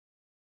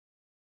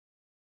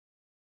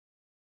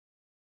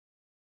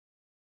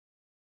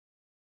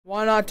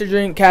Why not to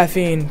drink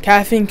caffeine?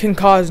 Caffeine can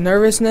cause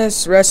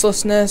nervousness,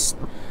 restlessness,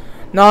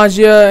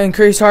 nausea,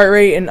 increased heart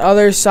rate, and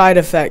other side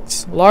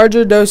effects.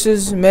 Larger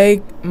doses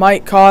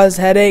might cause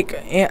headache,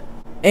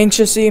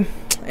 anxiety,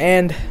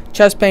 and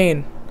chest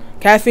pain.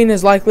 Caffeine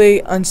is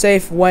likely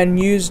unsafe when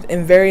used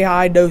in very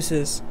high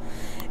doses.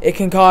 It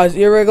can cause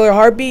irregular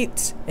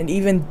heartbeats and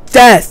even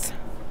death.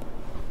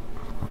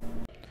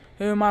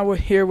 Who am I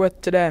here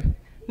with today?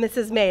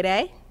 Mrs.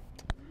 Mayday.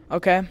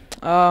 Okay.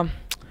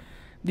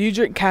 Do you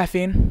drink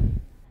caffeine?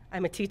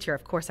 I'm a teacher.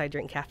 Of course I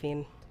drink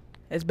caffeine.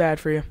 It's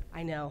bad for you.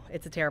 I know.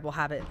 It's a terrible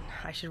habit.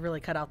 I should really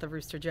cut out the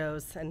Rooster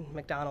Joe's and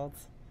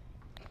McDonald's.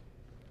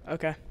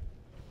 Okay.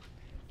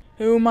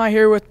 Who am I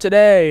here with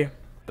today?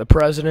 The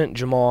president,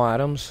 Jamal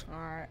Adams.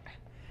 Alright.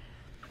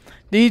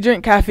 Do you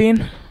drink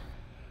caffeine?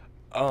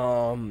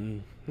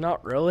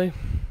 Not really.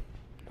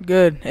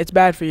 Good. It's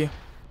bad for you.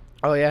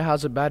 Oh yeah,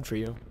 how's it bad for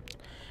you?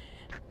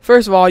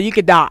 First of all, you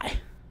could die.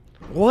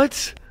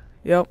 What?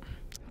 Yep.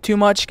 Too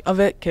much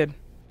of it could.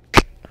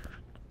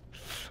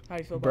 How do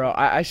you feel about Bro, it?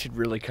 I should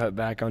really cut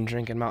back on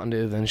drinking Mountain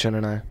Dew then,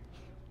 shouldn't I?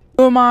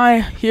 Who am I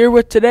here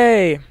with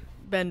today?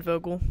 Ben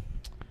Vogel.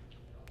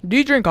 Do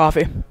you drink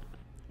coffee?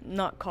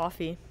 Not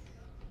coffee.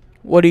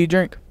 What do you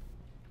drink?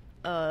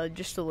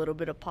 Just a little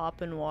bit of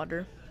pop and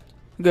water.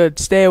 Good.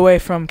 Stay away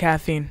from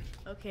caffeine.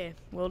 Okay,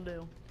 will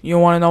do. You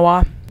want to know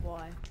why?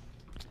 Why?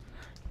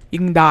 You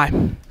can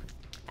die.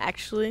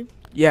 Actually,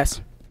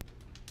 Yes.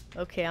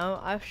 okay,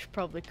 I should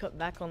probably cut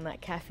back on that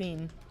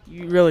caffeine.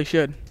 You really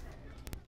should.